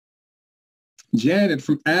Janet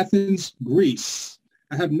from Athens, Greece.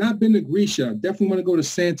 I have not been to Greece yet. Definitely want to go to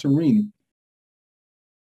Santorini.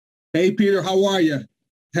 Hey, Peter, how are you?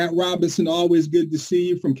 Pat Robinson, always good to see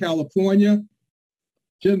you from California.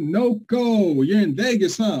 Janoko, you're in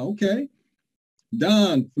Vegas, huh? Okay.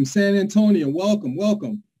 Don from San Antonio, welcome,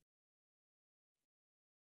 welcome.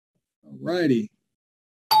 All righty.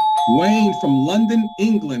 Wayne from London,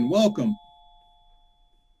 England, welcome.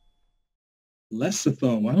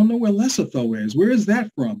 Lesotho, I don't know where Lesotho is. Where is that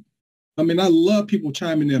from? I mean, I love people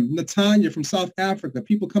chiming in. Natanya from South Africa,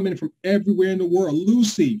 people coming in from everywhere in the world.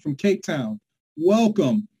 Lucy from Cape Town,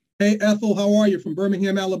 welcome. Hey, Ethel, how are you? From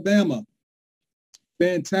Birmingham, Alabama.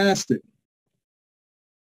 Fantastic.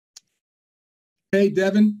 Hey,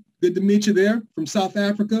 Devin, good to meet you there from South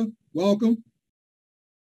Africa. Welcome.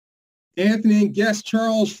 Anthony and guest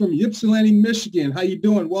Charles from Ypsilanti, Michigan. How you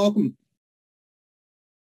doing? Welcome.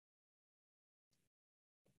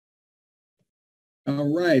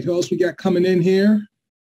 All right, who else we got coming in here?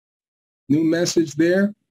 New message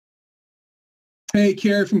there. Hey,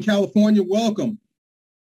 Carrie from California, welcome.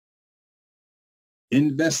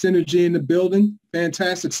 Invest Energy in the building.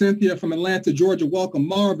 Fantastic. Cynthia from Atlanta, Georgia, welcome.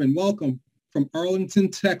 Marvin, welcome from Arlington,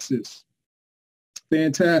 Texas.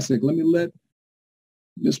 Fantastic. Let me let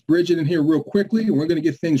Miss Bridget in here real quickly, and we're going to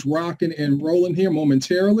get things rocking and rolling here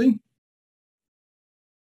momentarily.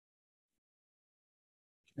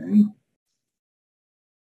 Okay.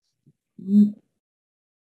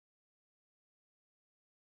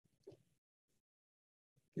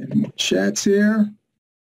 Getting more chats here.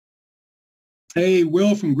 Hey,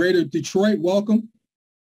 Will from Greater Detroit, welcome.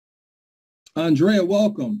 Andrea,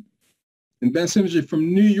 welcome. Invest Energy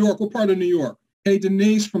from New York. What part of New York? Hey,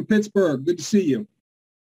 Denise from Pittsburgh. Good to see you.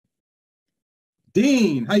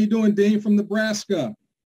 Dean, how you doing, Dean, from Nebraska?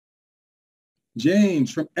 James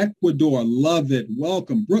from Ecuador. Love it.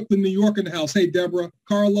 Welcome. Brooklyn, New York in the house. Hey, Deborah.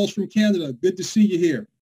 Carlos from Canada. Good to see you here.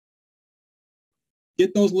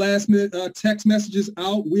 Get those last minute text messages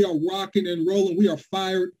out. We are rocking and rolling. We are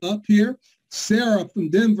fired up here. Sarah from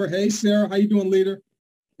Denver. Hey, Sarah. How you doing, leader?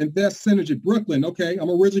 Invest Synergy. Brooklyn. Okay. I'm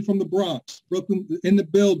originally from the Bronx. Brooklyn in the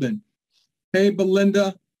building. Hey,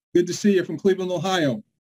 Belinda. Good to see you from Cleveland, Ohio.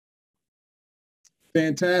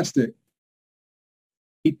 Fantastic.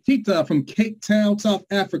 Itita from Cape Town, South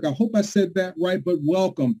Africa. I hope I said that right, but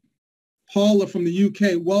welcome. Paula from the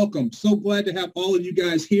UK, welcome. So glad to have all of you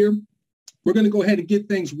guys here. We're going to go ahead and get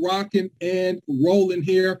things rocking and rolling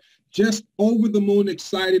here. Just over the moon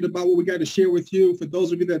excited about what we got to share with you. For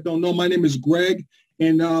those of you that don't know, my name is Greg,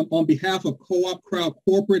 and on behalf of Coop Crowd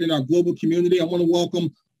Corporate and our global community, I want to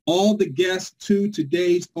welcome all the guests to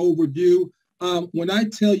today's overview. When I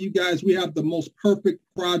tell you guys we have the most perfect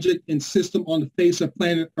project and system on the face of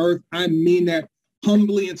planet Earth, I mean that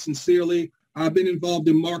humbly and sincerely. I've been involved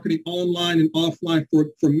in marketing online and offline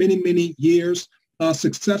for many, many years,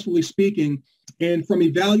 successfully speaking. And from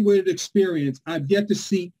evaluated experience, I've yet to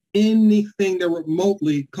see anything that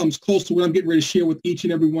remotely comes close to what I'm getting ready to share with each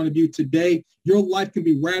and every one of you today. Your life can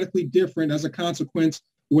be radically different as a consequence of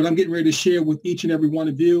what I'm getting ready to share with each and every one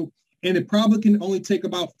of you. And it probably can only take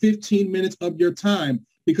about 15 minutes of your time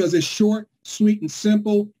because it's short, sweet, and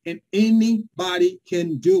simple, and anybody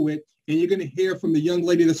can do it. And you're going to hear from the young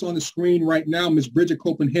lady that's on the screen right now, Ms. Bridget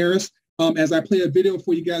Copen-Harris, as I play a video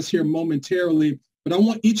for you guys here momentarily. But I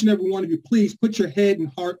want each and every one of you, please put your head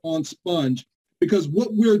and heart on sponge, because what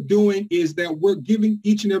we're doing is that we're giving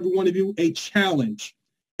each and every one of you a challenge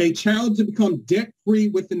to become debt-free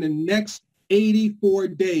within the next 84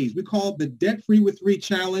 days. We call it the Debt-Free with 3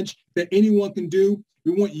 challenge that anyone can do.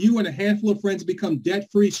 We want you and a handful of friends to become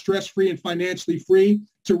debt-free, stress-free, and financially free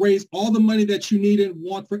to raise all the money that you need and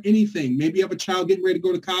want for anything. Maybe you have a child getting ready to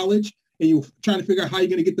go to college and you're trying to figure out how you're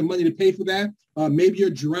going to get the money to pay for that. Maybe you're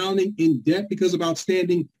drowning in debt because of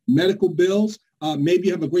outstanding medical bills. Maybe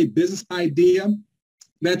you have a great business idea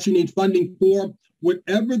that you need funding for.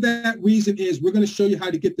 Whatever that reason is, we're going to show you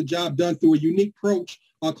how to get the job done through a unique approach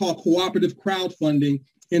called cooperative crowdfunding.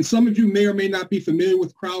 And some of you may or may not be familiar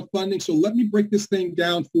with crowdfunding, so let me break this thing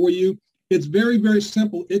down for you. It's very, very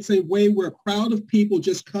simple. It's a way where a crowd of people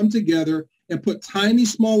just come together and put tiny,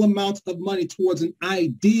 small amounts of money towards an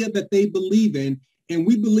idea that they believe in, and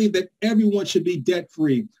we believe that everyone should be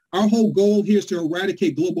debt-free. Our whole goal here is to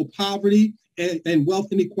eradicate global poverty and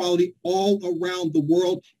wealth inequality all around the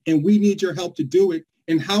world, and we need your help to do it.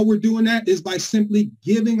 And how we're doing that is by simply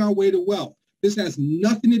giving our way to wealth. This has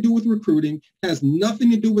nothing to do with recruiting, has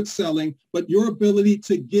nothing to do with selling, but your ability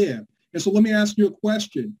to give. And so let me ask you a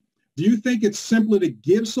question. Do you think it's simpler to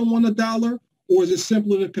give someone $1, or is it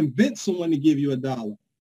simpler to convince someone to give you $1?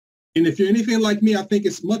 And if you're anything like me, I think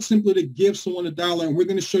it's much simpler to give someone $1, and we're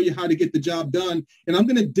going to show you how to get the job done. And I'm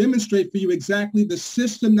going to demonstrate for you exactly the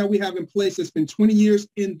system that we have in place that's been 20 years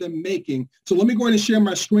in the making. So let me go ahead and share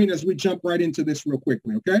my screen as we jump right into this real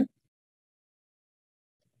quickly, okay?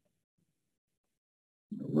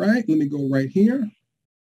 All right, let me go right here.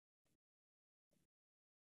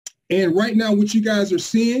 And right now, what you guys are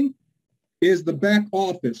seeing is the back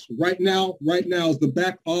office. Right now is the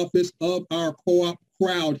back office of our co-op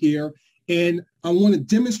crowd here. And I want to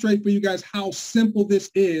demonstrate for you guys how simple this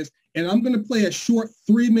is. And I'm going to play a short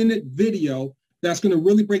 3-minute video that's going to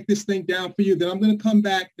really break this thing down for you. Then I'm going to come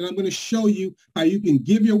back and I'm going to show you how you can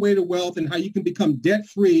give your way to wealth and how you can become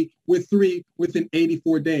debt-free within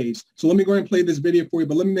 84 days. So let me go ahead and play this video for you,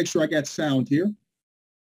 but let me make sure I got sound here.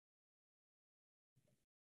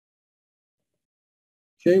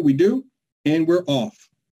 Okay, we do, and we're off.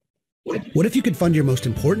 What if you could fund your most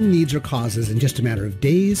important needs or causes in just a matter of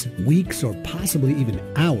days, weeks, or possibly even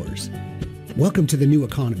hours? Welcome to the new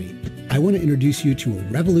economy. I want to introduce you to a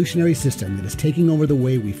revolutionary system that is taking over the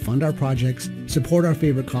way we fund our projects, support our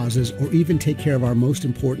favorite causes, or even take care of our most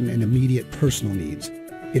important and immediate personal needs.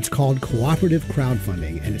 It's called cooperative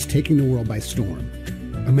crowdfunding, and it's taking the world by storm.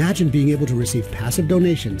 Imagine being able to receive passive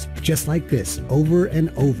donations just like this over and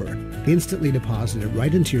over, instantly deposited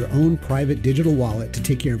right into your own private digital wallet to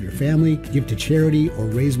take care of your family, give to charity, or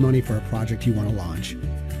raise money for a project you want to launch.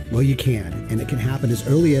 Well, you can, and it can happen as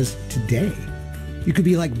early as today. You could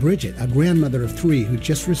be like Bridget, a grandmother of 3 who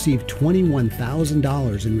just received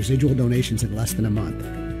 $21,000 in residual donations in less than a month.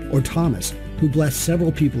 Or Thomas, who blessed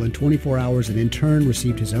several people in 24 hours and in turn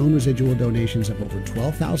received his own residual donations of over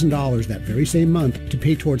 $12,000 that very same month to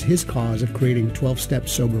pay towards his cause of creating 12-step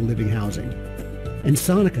sober living housing. And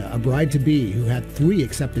Sonica, a bride-to-be who had 3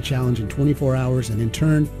 accept the challenge in 24 hours and in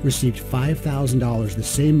turn received $5,000 the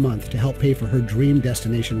same month to help pay for her dream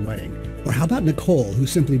destination wedding. Or how about Nicole, who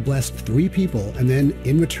simply blessed 3 people and then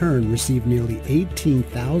in return received nearly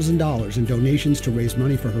 $18,000 in donations to raise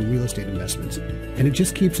money for her real estate investments. And it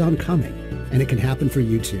just keeps on coming. And it can happen for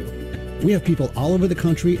you too. We have people all over the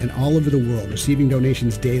country and all over the world receiving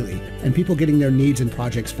donations daily and people getting their needs and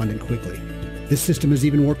projects funded quickly. This system has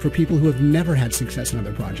even worked for people who have never had success in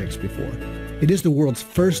other projects before. It is the world's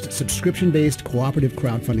first subscription-based cooperative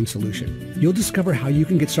crowdfunding solution. You'll discover how you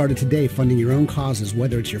can get started today funding your own causes,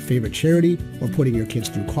 whether it's your favorite charity or putting your kids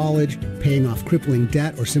through college, paying off crippling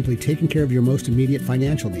debt, or simply taking care of your most immediate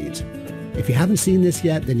financial needs. If you haven't seen this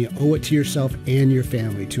yet, then you owe it to yourself and your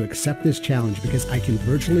family to accept this challenge because I can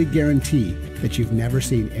virtually guarantee that you've never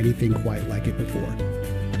seen anything quite like it before.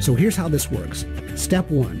 So here's how this works. Step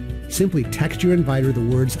 1. Simply text your inviter the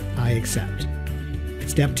words, "I accept."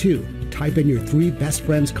 Step 2. Type in your 3 best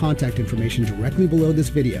friends' contact information directly below this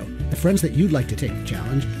video, the friends that you'd like to take the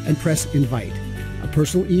challenge, and press invite. A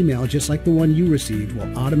personal email just like the one you received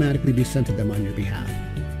will automatically be sent to them on your behalf.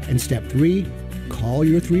 And step 3. Call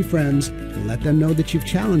your 3 friends, let them know that you've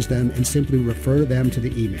challenged them, and simply refer them to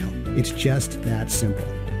the email. It's just that simple.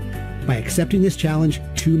 By accepting this challenge,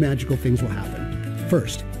 2 magical things will happen.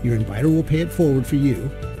 First, your inviter will pay it forward for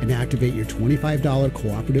you and activate your $25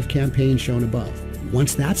 cooperative campaign shown above.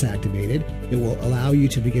 Once that's activated, it will allow you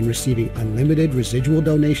to begin receiving unlimited residual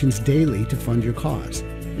donations daily to fund your cause.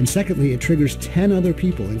 And secondly, it triggers 10 other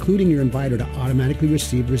people, including your inviter, to automatically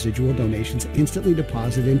receive residual donations instantly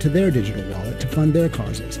deposited into their digital wallet to fund their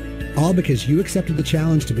causes. All because you accepted the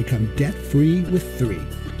challenge to become debt-free with 3.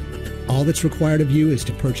 All that's required of you is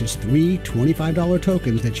to purchase 3 $25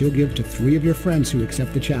 tokens that you'll give to 3 of your friends who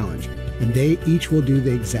accept the challenge, and they each will do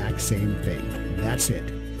the exact same thing. That's it.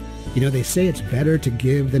 You know, they say it's better to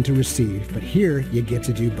give than to receive, but here you get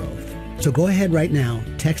to do both. So go ahead right now,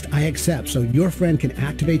 text "I accept" so your friend can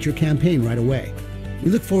activate your campaign right away.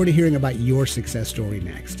 We look forward to hearing about your success story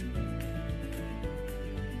next.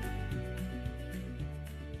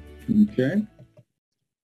 Okay.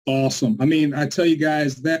 Awesome. I mean, I tell you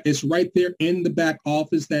guys that it's right there in the back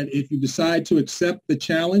office that if you decide to accept the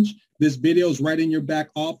challenge, this video is right in your back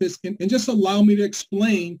office. And just allow me to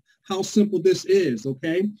explain how simple this is,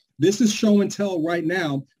 okay? This is show and tell right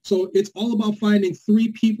now. So it's all about finding 3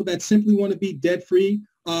 people that simply want to be debt-free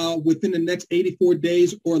within the next 84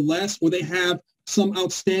 days or less, or they have some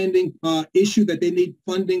outstanding issue that they need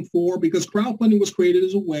funding for, because crowdfunding was created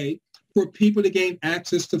as a way for people to gain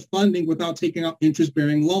access to funding without taking out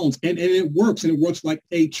interest-bearing loans. And it works, and it works like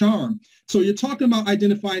a charm. So you're talking about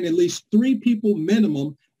identifying at least 3 people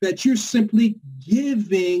minimum that you're simply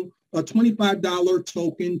giving a $25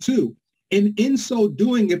 token to. And in so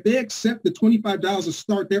doing, if they accept the $25 to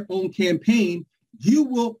start their own campaign, you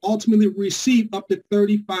will ultimately receive up to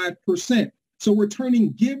 35%. So we're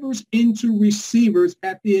turning givers into receivers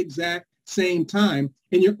at the exact same time.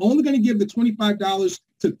 And you're only going to give the $25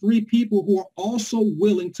 to 3 people who are also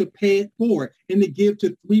willing to pay it forward and to give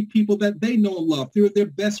to 3 people that they know and love. 3 of their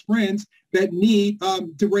best friends that need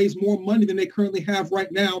to raise more money than they currently have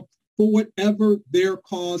right now for whatever their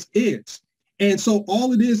cause is. And so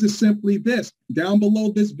all it is simply this. Down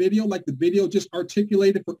below this video, like the video just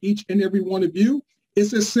articulated for each and every one of you,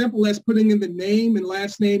 it's as simple as putting in the name and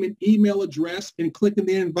last name and email address and clicking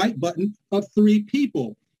the invite button of 3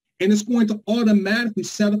 people. And it's going to automatically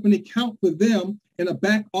set up an account for them in a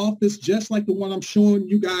back office just like the one I'm showing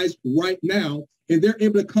you guys right now. And they're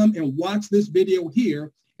able to come and watch this video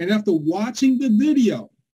here. And after watching the video,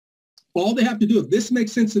 all they have to do, if this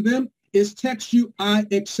makes sense to them, is text you, "I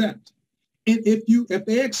accept." And if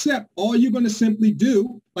they accept, all you're going to simply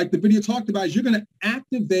do, like the video talked about, is you're going to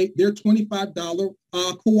activate their $25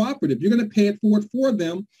 cooperative. You're going to pay it forward for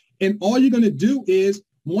them. And all you're going to do is,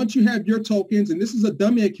 once you have your tokens, and this is a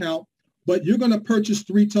dummy account, but you're going to purchase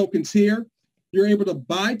 3 tokens here. You're able to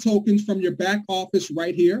buy tokens from your back office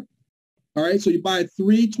right here. All right, so you buy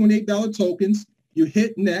 3 $28 tokens. You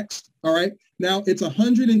hit next. All right, now it's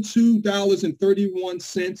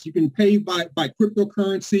 $102.31. You can pay by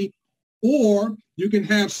cryptocurrency, or you can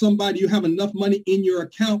have somebody, you have enough money in your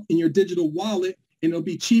account, in your digital wallet, and it'll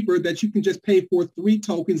be cheaper that you can just pay for 3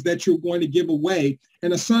 tokens that you're going to give away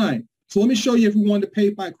and assign. So let me show you if you want to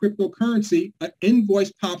pay by cryptocurrency, an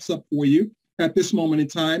invoice pops up for you at this moment in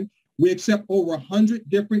time. We accept over 100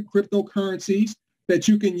 different cryptocurrencies that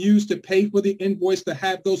you can use to pay for the invoice to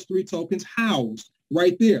have those 3 tokens housed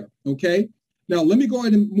right there, okay? Now, let me go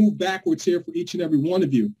ahead and move backwards here for each and every one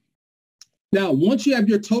of you. Now, once you have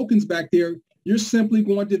your tokens back there, you're simply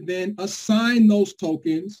going to then assign those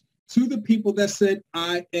tokens to the people that said,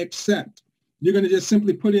 "I accept." You're going to just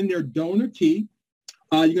simply put in their donor key.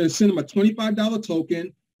 You're going to send them a $25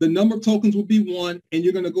 token. The number of tokens will be 1, and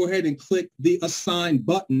you're going to go ahead and click the assign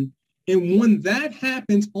button. And when that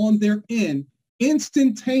happens on their end,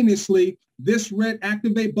 instantaneously, this red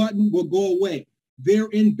activate button will go away. They're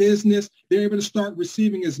in business. They're able to start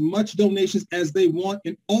receiving as much donations as they want.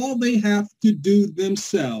 And all they have to do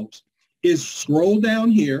themselves is scroll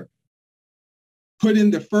down here, put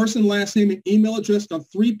in their first and last name and email address of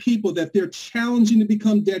 3 people that they're challenging to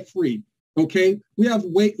become debt-free. Okay, we have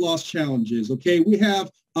weight loss challenges. Okay, we had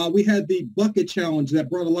the bucket challenge that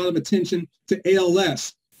brought a lot of attention to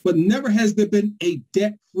ALS, but never has there been a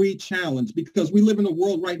debt-free challenge, because we live in a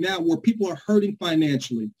world right now where people are hurting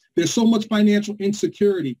financially. There's so much financial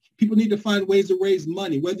insecurity. People need to find ways to raise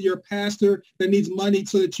money, whether you're a pastor that needs money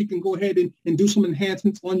so that you can go ahead and do some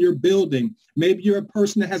enhancements on your building. Maybe you're a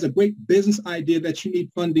person that has a great business idea that you need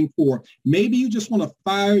funding for. Maybe you just want to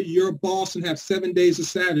fire your boss and have 7 days of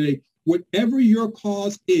Saturday. Whatever your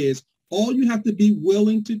cause is, all you have to be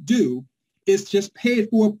willing to do is just pay it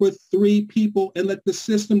forward for 3 people and let the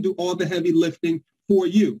system do all the heavy lifting for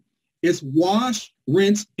you. It's wash,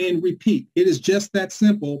 rinse, and repeat. It is just that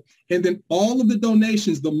simple. And then all of the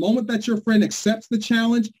donations, the moment that your friend accepts the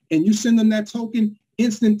challenge and you send them that token,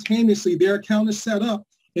 instantaneously their account is set up.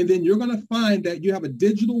 And then you're going to find that you have a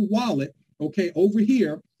digital wallet, okay, over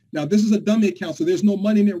here. Now, this is a dummy account, so there's no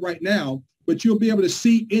money in it right now, but you'll be able to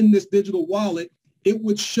see in this digital wallet, it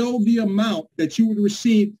would show the amount that you would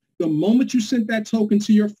receive the moment you sent that token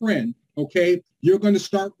to your friend, okay? You're going to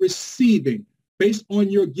start receiving based on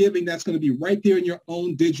your giving. That's going to be right there in your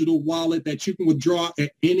own digital wallet that you can withdraw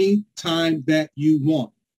at any time that you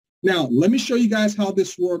want. Now, let me show you guys how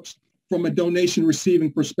this works from a donation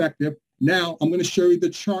receiving perspective. Now, I'm going to show you the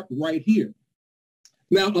chart right here.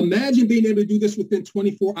 Now, imagine being able to do this within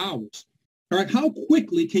 24 hours. All right, how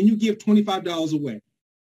quickly can you give $25 away?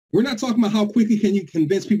 We're not talking about how quickly can you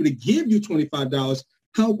convince people to give you $25.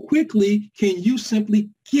 How quickly can you simply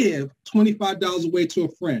give $25 away to a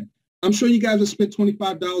friend? I'm sure you guys have spent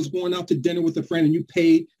 $25 going out to dinner with a friend and you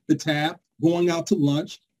paid the tab, going out to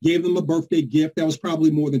lunch, gave them a birthday gift that was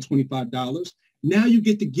probably more than $25. Now you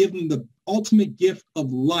get to give them the ultimate gift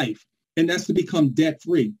of life, and that's to become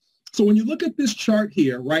debt-free. So when you look at this chart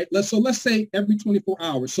here, right, let's say every 24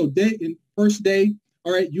 hours. So first day,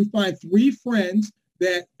 all right, you find 3 friends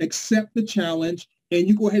that accept the challenge, and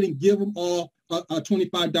you go ahead and give them all a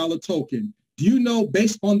 $25 token. Do you know,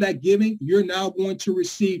 based on that giving, you're now going to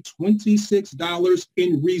receive $26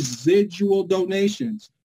 in residual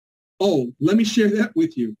donations. Oh, let me share that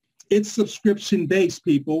with you. It's subscription-based,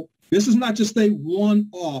 people. This is not just a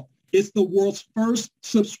one-off. It's the world's first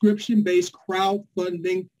subscription-based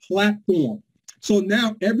crowdfunding platform. So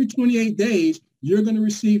now every 28 days, you're going to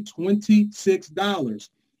receive $26.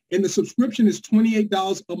 And the subscription is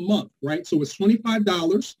 $28 a month, right? So it's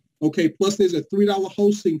 $25 Okay, plus there's a $3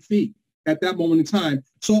 hosting fee at that moment in time.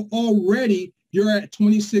 So already you're at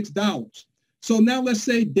 $26. So now let's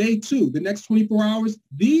say day 2, the next 24 hours,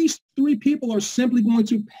 these 3 people are simply going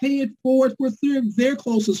to pay it forward for 3 of their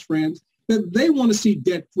closest friends that they want to see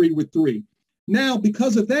debt-free with 3. Now,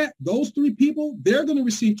 because of that, those 3 people, they're going to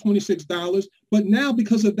receive $26. But now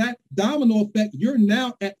because of that domino effect, you're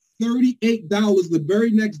now at $38 the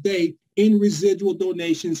very next day in residual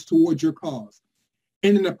donations towards your cause.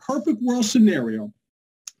 And in a perfect world scenario,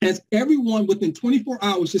 as everyone within 24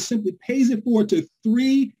 hours just simply pays it forward to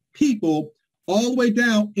 3 people all the way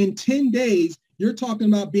down in 10 days, you're talking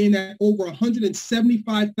about being at over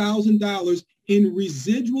 $175,000 in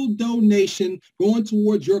residual donation going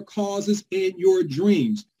towards your causes and your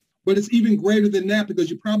dreams. But it's even greater than that because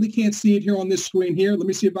you probably can't see it here on this screen here. Let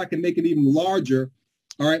me see if I can make it even larger.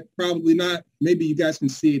 All right, probably not. Maybe you guys can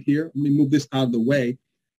see it here. Let me move this out of the way.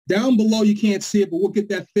 Down below, you can't see it, but we'll get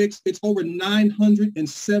that fixed. It's over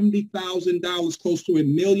 $970,000, close to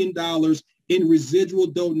 $1 million in residual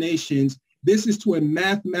donations. This is to a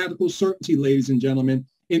mathematical certainty, ladies and gentlemen.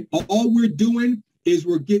 And all we're doing is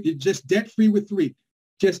we're getting just debt-free with 3,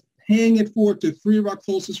 just paying it forward to 3 of our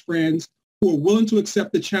closest friends who are willing to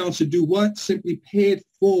accept the challenge to do what? Simply pay it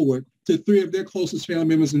forward to 3 of their closest family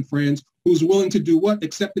members and friends who's willing to do what?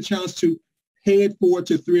 Accept the challenge to pay it forward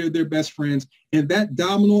to 3 of their best friends. And that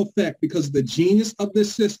domino effect, because of the genius of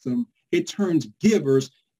this system, it turns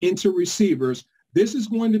givers into receivers. This is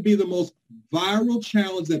going to be the most viral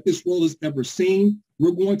challenge that this world has ever seen.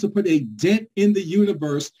 We're going to put a dent in the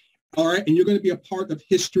universe, all right? And you're going to be a part of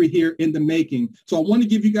history here in the making. So I want to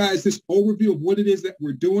give you guys this overview of what it is that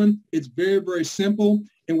we're doing. It's very, very simple.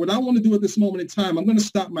 And what I want to do at this moment in time, I'm going to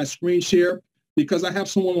stop my screen share because I have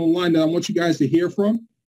someone online that I want you guys to hear from.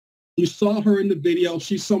 You saw her in the video.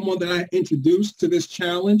 She's someone that I introduced to this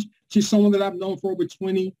challenge. She's someone that I've known for over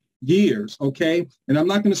 20 years, okay? And I'm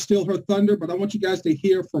not going to steal her thunder, but I want you guys to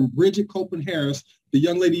hear from Bridget Copeland-Harris, the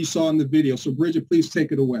young lady you saw in the video. So Bridget, please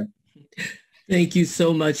take it away. Thank you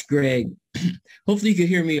so much, Greg. Hopefully you can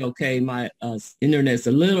hear me okay. My internet's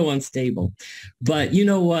a little unstable, but you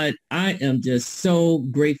know what? I am just so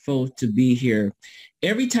grateful to be here.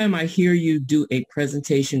 Every time I hear you do a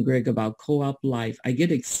presentation, Greg, about co-op life, I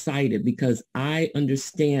get excited because I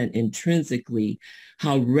understand intrinsically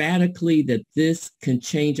how radically that this can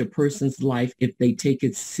change a person's life if they take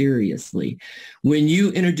it seriously. When you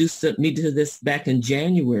introduced me to this back in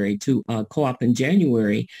January, to co-op in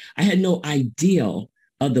January, I had no idea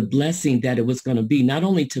of the blessing that it was going to be, not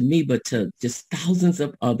only to me, but to just thousands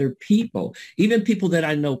of other people, even people that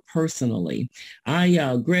I know personally.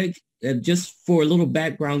 Greg, just for a little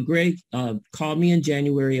background, Greg called me in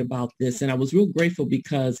January about this, and I was real grateful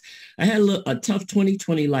because I had a tough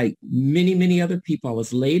 2020, like many, many other people. I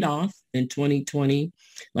was laid off in 2020,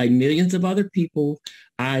 like millions of other people.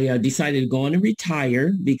 I decided to go on and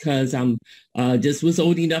retire because I'm just was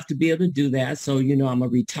old enough to be able to do that. So, you know, I'm a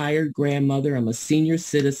retired grandmother. I'm a senior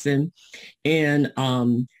citizen. And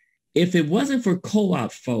if it wasn't for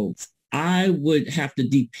co-op folks, I would have to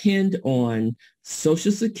depend on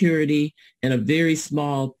Social Security and a very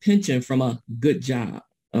small pension from a good job.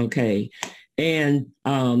 Okay. And,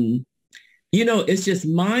 you know, it's just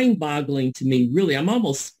mind-boggling to me, really. I'm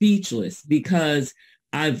almost speechless because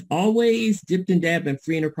I've always dipped and dabbed in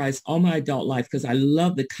free enterprise all my adult life because I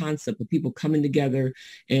love the concept of people coming together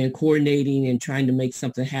and coordinating and trying to make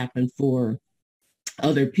something happen for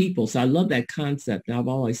other people. So I love that concept, and I've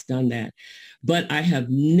always done that. But I have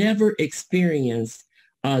never experienced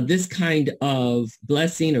this kind of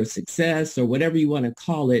blessing or success or whatever you want to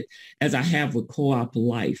call it as I have with co-op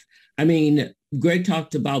life. I mean, Greg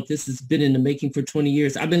talked about this has been in the making for 20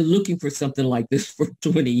 years. I've been looking for something like this for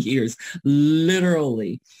 20 years,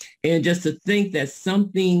 literally. And just to think that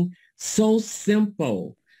something so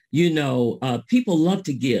simple, you know, people love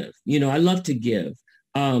to give, you know, I love to give,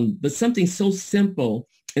 but something so simple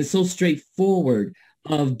and so straightforward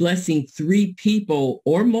of blessing 3 people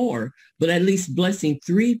or more, but at least blessing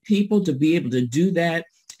 3 people to be able to do that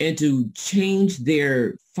and to change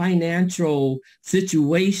their financial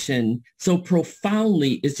situation so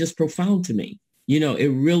profoundly, it's just profound to me. You know, it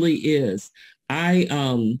really is.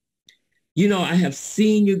 You know, I have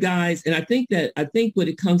seen you guys, and I think what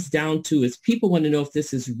it comes down to is people want to know if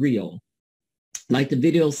this is real. Like the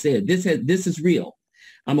video said, this is real.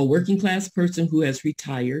 I'm a working class person who has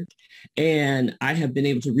retired, and I have been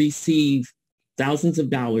able to receive thousands of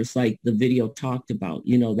dollars like the video talked about.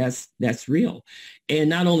 You know, that's real. And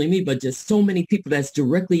not only me, but just so many people that's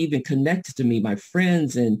directly even connected to me, my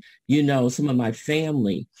friends and, you know, some of my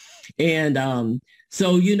family. And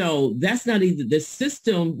so, you know, that's not even, the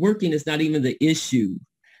system working is not even the issue.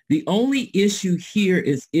 The only issue here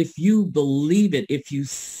is if you believe it, if you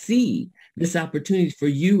see this opportunity for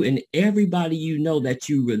you and everybody you know that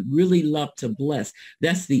you would really love to bless.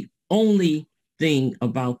 That's the only thing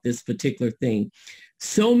about this particular thing.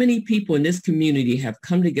 So many people in this community have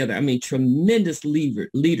come together. I mean, tremendous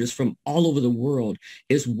leaders from all over the world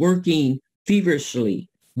is working feverishly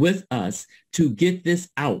with us to get this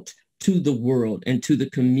out to the world and to the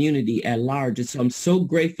community at large. And so I'm so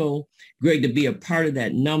grateful, Greg, to be a part of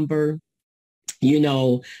that number. You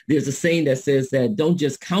know, there's a saying that says that don't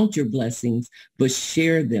just count your blessings, but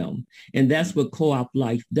share them. And that's what Co-op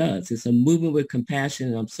Life does. It's a movement with compassion.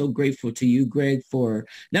 And I'm so grateful to you, Greg, for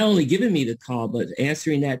not only giving me the call, but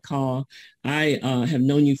answering that call. I have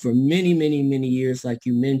known you for many, many, many years, like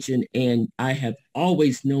you mentioned, and I have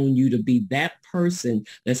always known you to be that person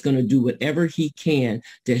that's going to do whatever he can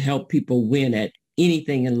to help people win at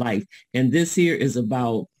anything in life. And this here is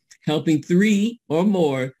about helping 3 or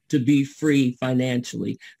more to be free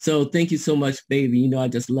financially. So thank you so much, baby. You know, I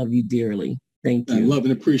just love you dearly. Thank you. I love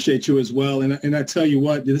and appreciate you as well. And I tell you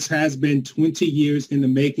what, this has been 20 years in the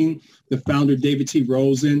making. The founder, David T.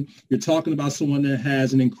 Rosen, you're talking about someone that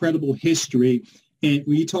has an incredible history. And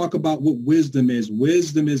when you talk about what wisdom is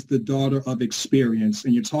the daughter of experience.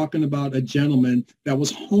 And you're talking about a gentleman that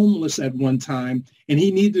was homeless at one time, and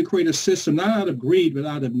he needed to create a system, not out of greed, but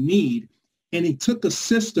out of need. And he took a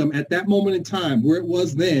system at that moment in time where it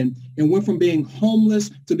was then and went from being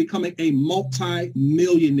homeless to becoming a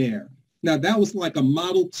multi-millionaire. Now, that was like a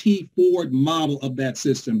Model T Ford model of that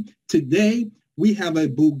system. Today, we have a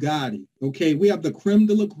Bugatti, okay? We have the creme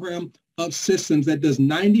de la creme of systems that does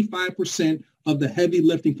 95% of the heavy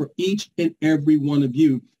lifting for each and every one of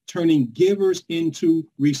you, turning givers into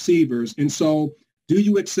receivers. And so, do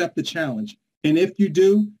you accept the challenge? And if you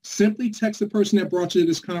do, simply text the person that brought you to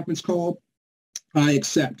this conference call, I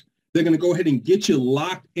accept. They're going to go ahead and get you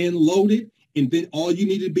locked and loaded. And then all you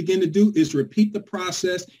need to begin to do is repeat the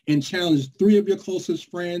process and challenge 3 of your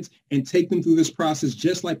closest friends and take them through this process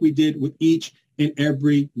just like we did with each and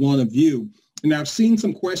every one of you. And I've seen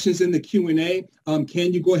some questions in the Q&A.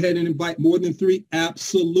 Can you go ahead and invite more than 3?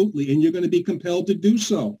 Absolutely. And you're going to be compelled to do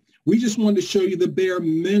so. We just wanted to show you the bare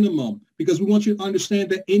minimum because we want you to understand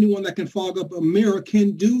that anyone that can fog up a mirror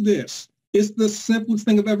can do this. It's the simplest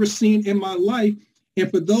thing I've ever seen in my life. And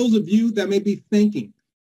for those of you that may be thinking,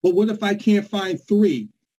 well, what if I can't find 3?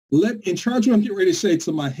 In charge of what I'm getting ready to say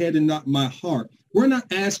to my head and not my heart. We're not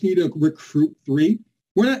asking you to recruit 3.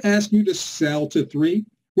 We're not asking you to sell to 3.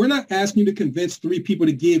 We're not asking you to convince 3 people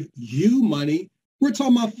to give you money. We're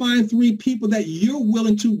talking about find 3 people that you're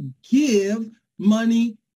willing to give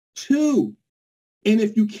money to. And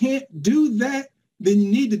if you can't do that, then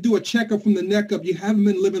you need to do a checkup from the neck up. You haven't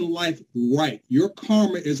been living life right. Your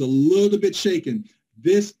karma is a little bit shaken.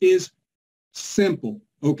 This is simple,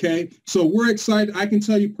 okay? So we're excited. I can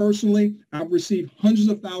tell you personally, I've received hundreds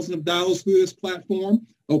of thousands of dollars through this platform,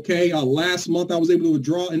 okay? Last month, I was able to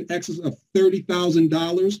withdraw in excess of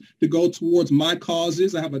 $30,000 to go towards my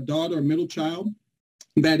causes. I have a daughter, a middle child,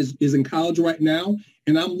 that is in college right now,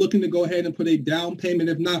 and I'm looking to go ahead and put a down payment,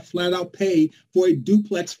 if not flat out pay, for a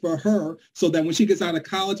duplex for her so that when she gets out of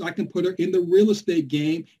college, I can put her in the real estate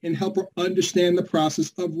game and help her understand the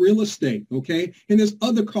process of real estate, okay? And there's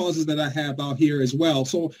other causes that I have out here as well.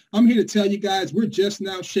 So I'm here to tell you guys, we're just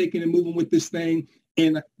now shaking and moving with this thing.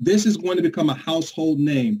 And this is going to become a household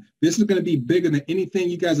name. This is going to be bigger than anything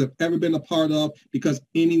you guys have ever been a part of because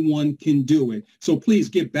anyone can do it. So please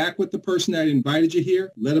get back with the person that invited you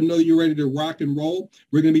here. Let them know you're ready to rock and roll.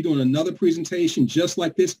 We're going to be doing another presentation just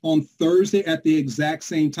like this on Thursday at the exact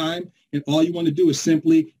same time. And all you want to do is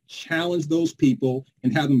simply challenge those people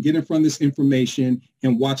and have them get in front of this information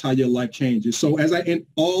and watch how your life changes. So as I end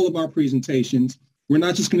all of our presentations, we're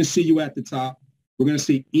not just going to see you at the top. We're going to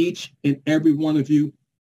see each and every one of you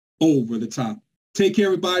over the top. Take care,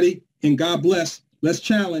 everybody, and God bless. Let's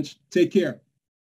challenge. Take care.